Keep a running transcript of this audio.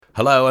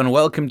Hello and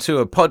welcome to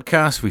a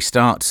podcast. We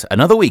start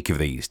another week of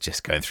these,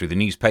 just going through the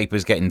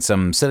newspapers, getting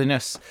some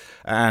silliness,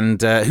 and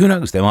who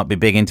knows, there might be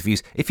big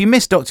interviews. If you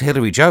missed Dr.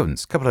 Hilary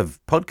Jones a couple of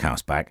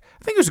podcasts back,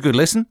 I think it was a good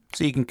listen,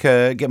 so you can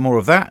get more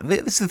of that.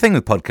 This is the thing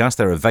with podcasts,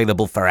 they're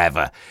available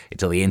forever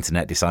until the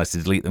internet decides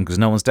to delete them because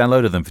no one's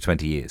downloaded them for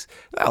 20 years.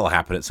 That'll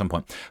happen at some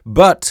point.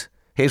 But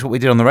here's what we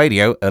did on the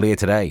radio earlier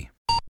today.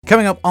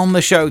 Coming up on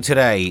the show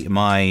today,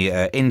 my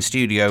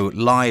in-studio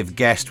live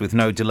guest with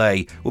no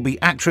delay will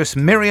be actress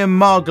Miriam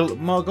Margot.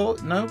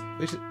 No?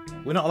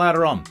 We're not allowed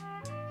her on.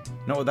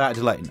 Not without a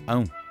delay.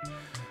 Oh.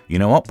 You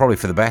know what? Probably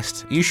for the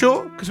best. Are you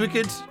sure? Because we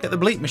could get the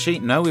bleep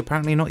machine. No,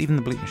 apparently not even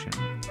the bleep machine.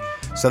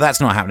 So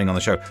that's not happening on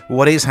the show.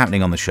 What is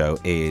happening on the show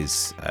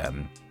is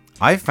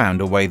I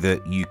found a way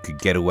that you could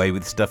get away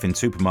with stuff in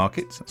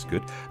supermarkets. That's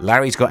good.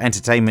 Larry's got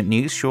entertainment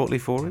news shortly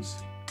for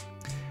us.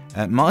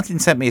 Martin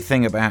sent me a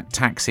thing about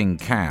taxing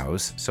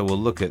cows, so we'll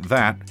look at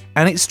that.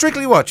 And it's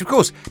Strictly Watch, of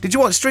course. Did you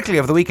watch Strictly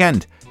over the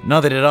weekend?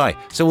 Neither did I.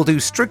 So we'll do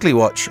Strictly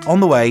Watch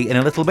on the way in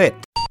a little bit.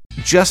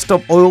 Just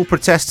stop oil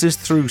protesters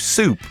threw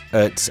soup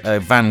at a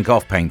Van Gogh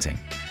painting.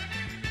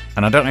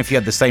 And I don't know if you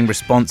had the same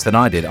response that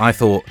I did. I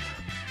thought,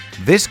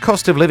 this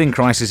cost of living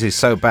crisis is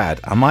so bad,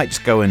 I might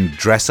just go and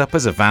dress up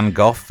as a Van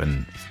Gogh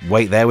and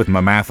wait there with my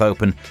mouth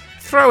open,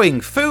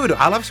 throwing food.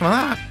 I'll have some of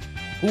that.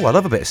 Ooh, I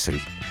love a bit of soup.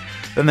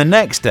 Then the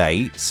next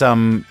day,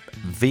 some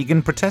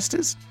vegan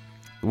protesters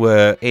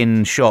were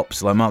in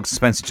shops like Marks &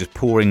 Spencer just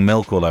pouring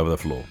milk all over the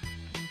floor.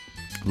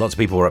 Lots of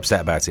people were upset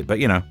about it, but,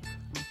 you know,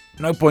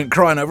 no point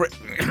crying over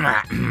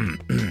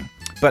it.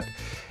 But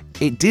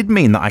it did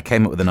mean that I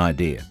came up with an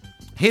idea.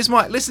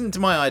 Listen to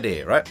my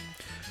idea, right?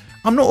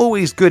 I'm not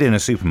always good in a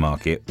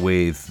supermarket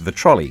with the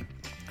trolley.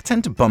 I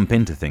tend to bump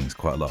into things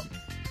quite a lot.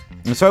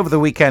 And so over the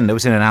weekend, I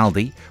was in an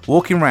Aldi,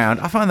 walking around.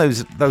 I find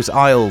those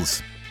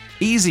aisles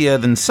easier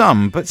than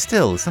some, but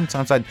still,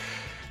 sometimes they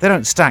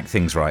don't stack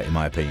things right, in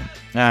my opinion.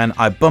 And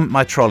I bumped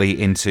my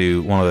trolley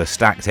into one of the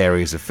stacked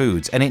areas of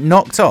foods, and it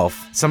knocked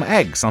off some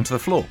eggs onto the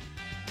floor.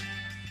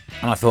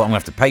 And I thought, I'm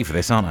going to have to pay for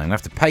this, aren't I? I'm going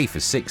to have to pay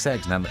for 6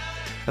 eggs now. And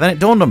then it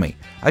dawned on me.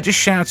 I just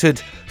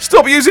shouted,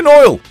 "Stop using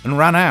oil!" and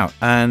ran out.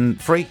 And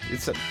free.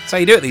 It's how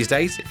you do it these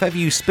days. If ever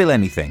you spill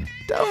anything,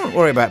 don't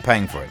worry about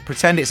paying for it.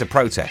 Pretend it's a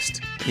protest.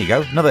 There you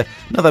go.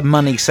 Another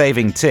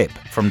money-saving tip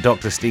from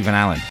Dr. Stephen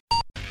Allen.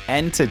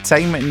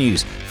 Entertainment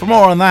news. For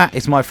more on that,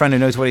 it's my friend who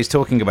knows what he's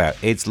talking about.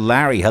 It's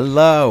Larry.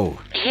 Hello.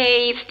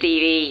 Hey,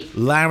 Stevie.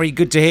 Larry,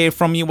 good to hear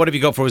from you. What have you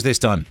got for us this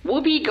time?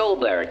 Whoopi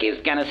Goldberg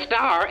is gonna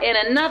star in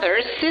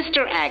another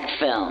Sister Act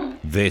film.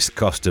 This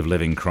cost of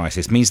living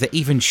crisis means that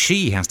even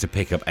she has to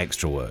pick up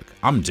extra work.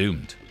 I'm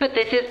doomed. But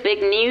this is big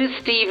news,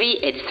 Stevie.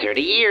 It's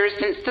 30 years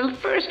since the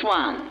first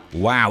one.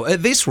 Wow.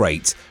 At this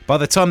rate, by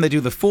the time they do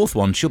the fourth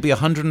one, she'll be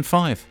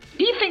 105.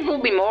 Do you think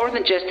there'll be more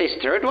than just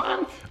this third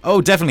one? Oh,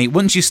 definitely.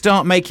 Once you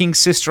start making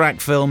Sister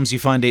Act films, you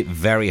find it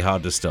very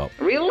hard to stop.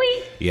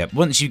 Really? Yep,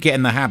 once you get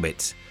in the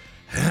habit.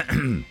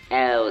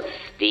 Oh,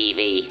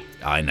 Stevie.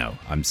 I know.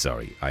 I'm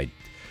sorry.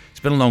 It's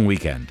been a long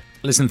weekend.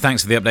 Listen,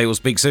 thanks for the update. We'll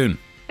speak soon.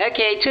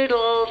 Okay,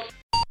 toodles.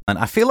 And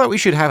I feel like we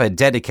should have a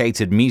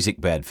dedicated music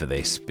bed for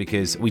this,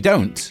 because we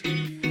don't,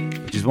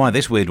 which is why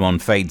this weird one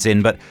fades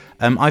in. But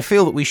I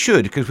feel that we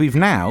should, because we've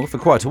now, for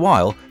quite a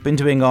while, been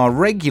doing our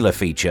regular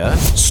feature...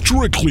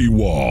 Strictly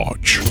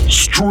Watch.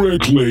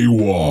 Strictly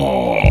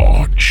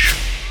Watch.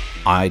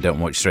 I don't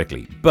watch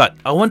Strictly, but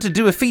I want to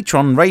do a feature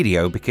on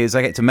radio because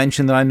I get to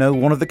mention that I know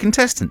one of the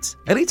contestants.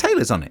 Ellie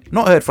Taylor's on it.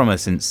 Not heard from her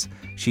since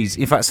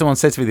in fact, someone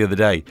said to me the other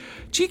day,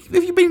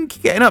 have you been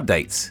getting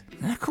updates?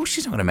 And of course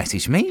she's not going to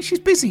message me. She's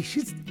busy.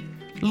 She's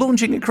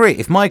launching a career.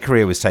 If my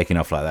career was taking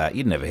off like that,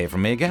 you'd never hear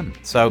from me again.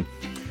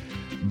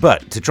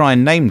 But to try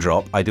and name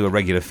drop, I do a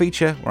regular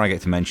feature where I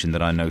get to mention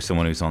that I know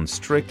someone who's on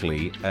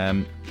Strictly.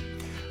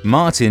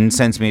 Martin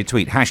sends me a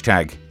tweet,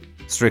 hashtag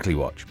Strictly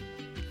Watch,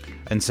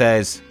 and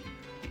says...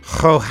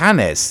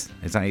 Johannes,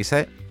 is that how you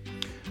say it?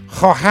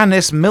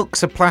 Johannes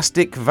milks a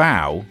plastic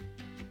vow,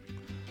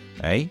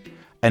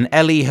 and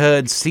Ellie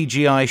herds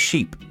CGI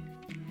sheep.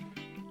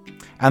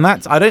 And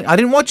that's I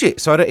didn't watch it,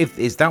 so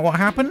is that what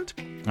happened?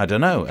 I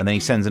don't know. And then he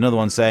sends another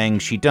one saying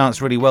she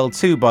danced really well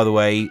too, by the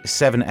way,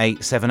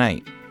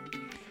 7878.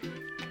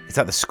 Is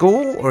that the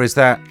score, or is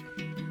that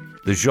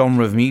the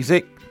genre of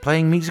music?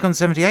 Playing music on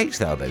 78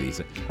 style, baby.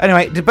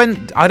 Anyway,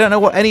 I don't know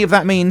what any of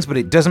that means, but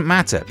it doesn't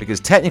matter, because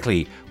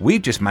technically,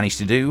 we've just managed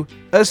to do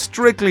a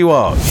Strictly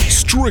Watch.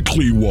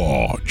 Strictly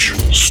Watch.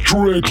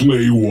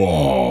 Strictly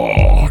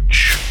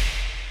Watch.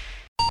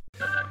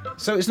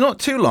 So it's not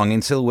too long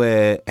until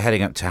we're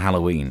heading up to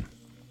Halloween.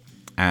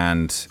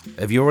 And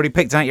have you already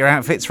picked out your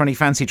outfits for any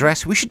fancy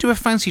dress? We should do a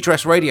fancy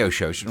dress radio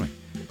show, shouldn't we?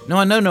 No,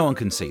 I know no one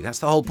can see. That's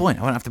the whole point.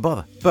 I won't have to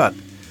bother. But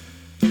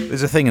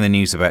there's a thing in the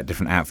news about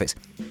different outfits.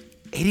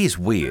 It is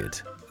weird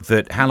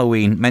that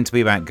Halloween meant to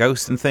be about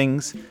ghosts and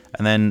things,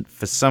 and then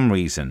for some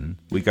reason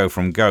we go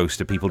from ghosts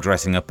to people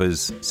dressing up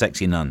as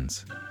sexy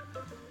nuns.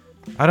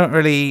 I don't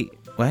really...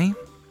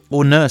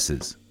 Or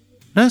nurses.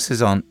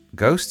 Nurses aren't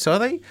ghosts, are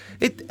they?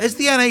 Has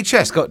the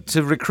NHS got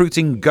to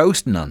recruiting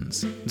ghost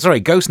nuns? Sorry,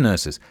 ghost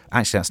nurses.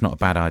 Actually, that's not a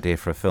bad idea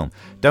for a film.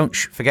 Don't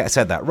forget I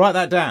said that. Write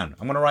that down.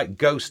 I'm going to write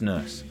ghost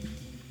nurse.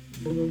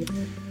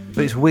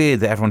 But it's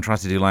weird that everyone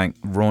tries to do, like,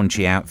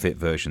 raunchy outfit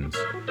versions.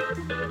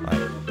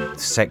 Like,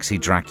 sexy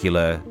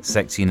Dracula,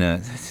 sexy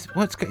nurse.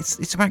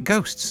 It's about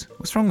ghosts.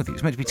 What's wrong with you?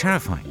 It's meant to be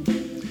terrifying.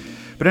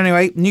 But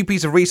anyway, new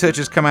piece of research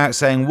has come out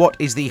saying what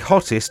is the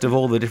hottest of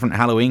all the different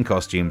Halloween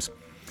costumes.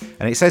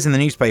 And it says in the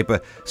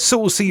newspaper,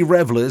 saucy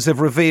revellers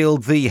have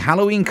revealed the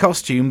Halloween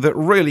costume that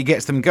really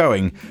gets them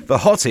going. The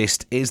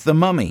hottest is the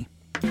mummy.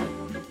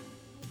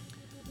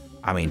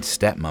 I mean,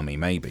 step mummy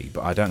maybe,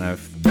 but I don't know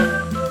if...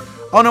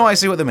 Oh no, I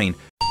see what they mean.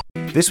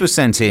 This was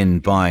sent in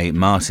by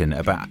Martin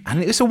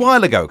and it was a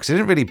while ago, because I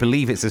didn't really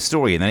believe it's a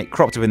story, and then it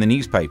cropped up in the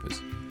newspapers,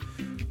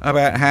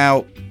 about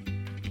how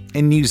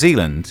in New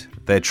Zealand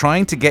they're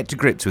trying to get to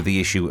grips with the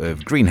issue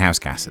of greenhouse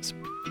gases.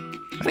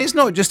 And it's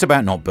not just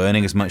about not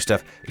burning as much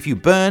stuff. If you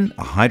burn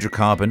a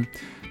hydrocarbon,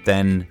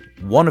 then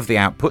one of the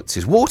outputs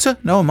is water.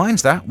 No one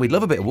minds that. We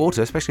love a bit of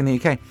water, especially in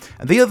the UK.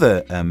 And the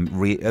other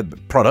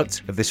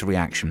product of this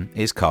reaction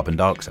is carbon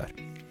dioxide.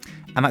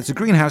 And that's a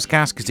greenhouse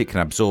gas because it can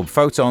absorb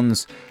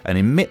photons and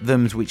emit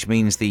them, which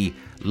means the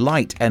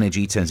light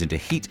energy turns into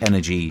heat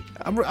energy.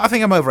 I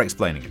think I'm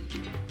over-explaining it.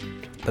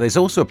 But there's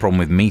also a problem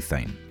with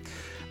methane.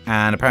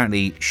 And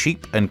apparently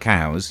sheep and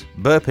cows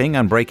burping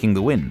and breaking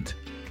the wind,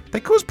 they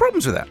cause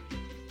problems with that.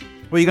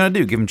 What are you going to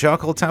do? Give them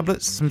charcoal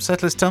tablets? Some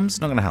Settlers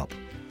Tums? Not going to help.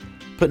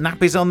 Put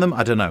nappies on them?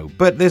 I don't know.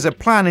 But there's a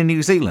plan in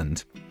New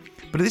Zealand.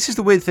 But this is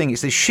the weird thing.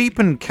 It's the sheep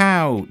and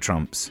cow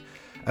trumps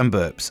and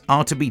burps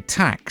are to be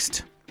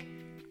taxed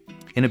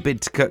in a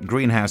bid to cut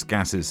greenhouse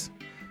gases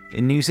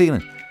in New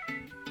Zealand.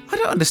 I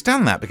don't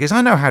understand that, because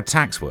I know how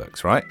tax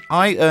works, right?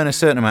 I earn a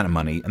certain amount of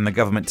money and the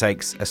government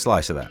takes a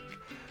slice of that.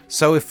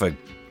 So if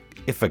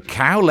a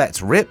cow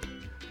lets rip,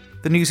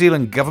 the New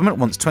Zealand government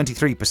wants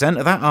 23%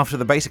 of that after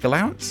the basic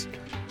allowance?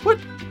 What?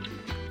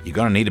 You're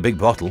going to need a big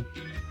bottle.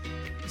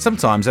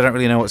 Sometimes I don't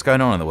really know what's going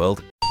on in the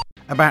world.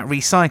 About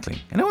recycling.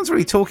 And no one's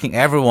really talking.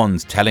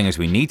 Everyone's telling us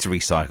we need to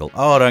recycle.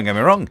 Oh, don't get me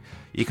wrong.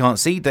 You can't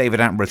see David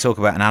Attenborough talk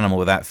about an animal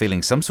without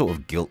feeling some sort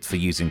of guilt for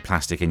using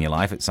plastic in your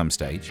life at some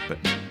stage.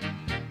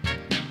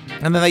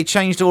 And then they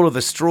changed all of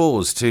the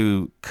straws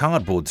to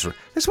cardboard straws.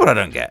 This is what I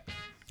don't get.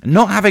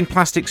 Not having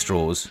plastic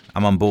straws,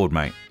 I'm on board,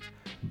 mate.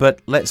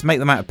 But let's make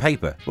them out of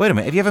paper. Wait a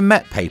minute, have you ever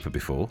met paper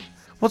before?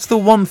 What's the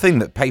one thing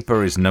that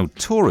paper is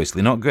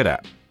notoriously not good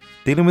at?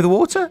 Dealing with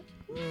water?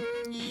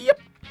 Yep.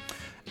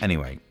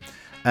 Anyway,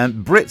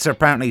 Brits are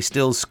apparently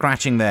still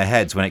scratching their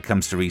heads when it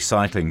comes to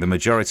recycling. The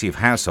majority of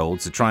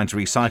households are trying to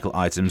recycle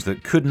items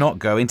that could not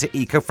go into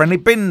eco-friendly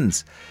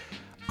bins.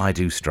 I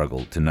do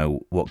struggle to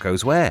know what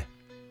goes where.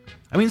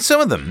 I mean, some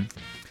of them...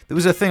 There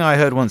was a thing I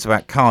heard once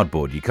about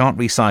cardboard. You can't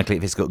recycle it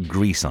if it's got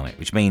grease on it,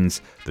 which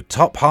means the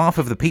top half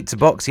of the pizza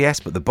box, yes,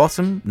 but the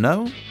bottom,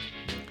 no.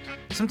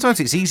 Sometimes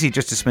it's easy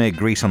just to smear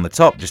grease on the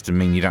top, just to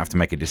mean you don't have to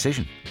make a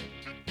decision.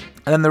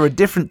 And then there are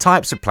different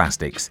types of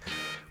plastics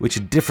which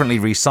are differently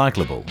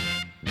recyclable.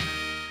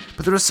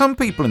 But there are some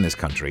people in this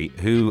country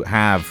who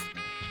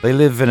they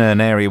live in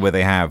an area where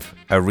they have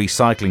a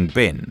recycling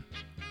bin.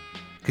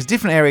 Because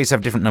different areas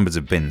have different numbers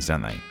of bins,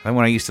 don't they? Like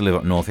when I used to live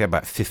up north, we had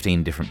about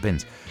 15 different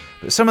bins.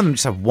 But some of them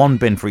just have one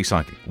bin for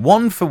recycling.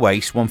 One for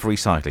waste, one for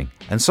recycling.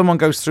 And someone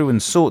goes through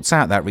and sorts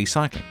out that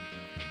recycling.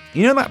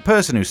 You know that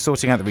person who's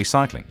sorting out the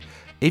recycling?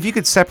 If you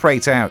could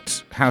separate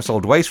out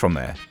household waste from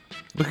there,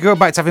 we could go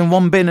back to having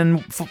one bin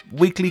and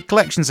weekly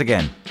collections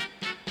again.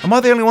 Am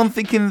I the only one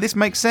thinking this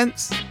makes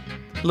sense?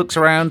 Looks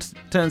around,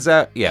 turns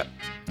out, yeah,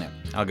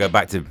 I'll go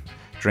back to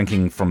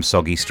drinking from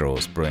soggy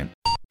straws. Brilliant.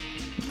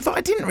 I thought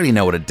I didn't really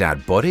know what a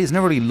dad bod is.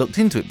 Never really looked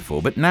into it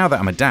before, but now that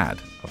I'm a dad,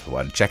 I thought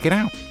I'd check it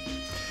out.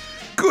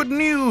 Good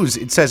news,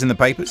 it says in the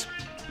papers.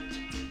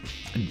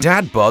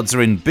 Dad bods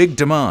are in big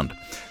demand.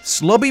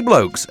 Slobby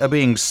blokes are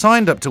being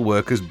signed up to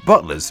work as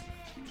butlers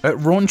at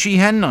raunchy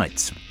hen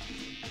nights.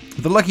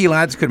 The lucky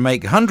lads could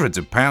make hundreds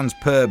of pounds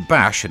per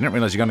bash. I didn't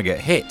realise you're going to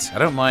get hit. I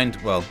don't mind.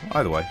 Well,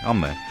 either way,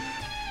 I'm there.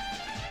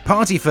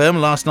 Party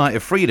firm Last Night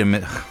of Freedom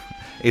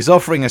is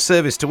offering a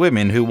service to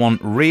women who want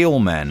real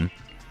men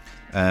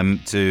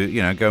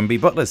to, go and be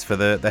butlers for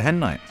the hen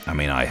night. I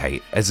mean,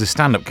 as a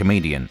stand-up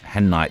comedian,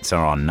 hen nights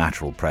are our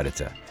natural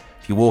predator.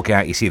 If you walk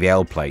out, you see the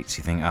L plates,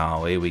 you think,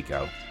 oh, here we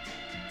go.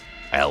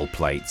 L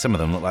plates. Some of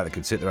them look like they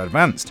could sit there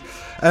advanced.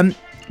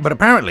 But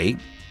apparently,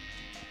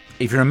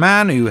 if you're a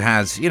man who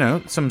has,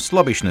 some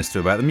slobbishness to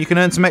about them, you can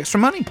earn some extra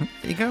money. There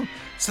you go.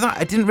 So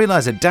I didn't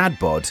realise a dad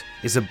bod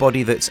is a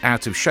body that's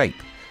out of shape.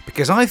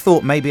 Because I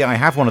thought maybe I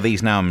have one of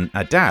these now I'm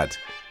a dad.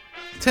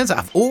 Turns out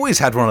I've always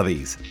had one of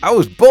these. I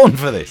was born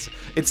for this.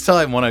 It's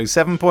Time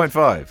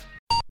 107.5.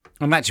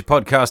 And that's your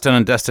podcast done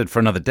and dusted for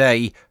another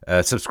day.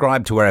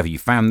 Subscribe to wherever you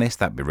found this.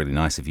 That'd be really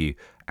nice of you.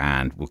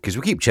 And because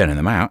we keep churning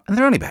them out, and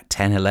they're only about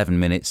 10, 11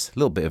 minutes, a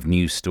little bit of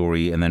news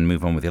story, and then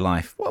move on with your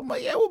life.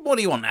 What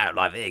do you want out of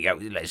life? There you go.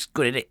 It's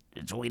good, isn't it?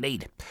 That's all you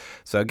need.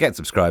 So get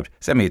subscribed.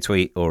 Send me a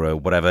tweet or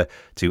whatever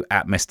to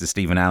 @Mr.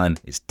 Stephen Allen.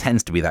 It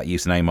tends to be that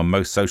username on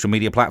most social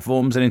media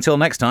platforms. And until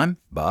next time,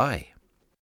 bye.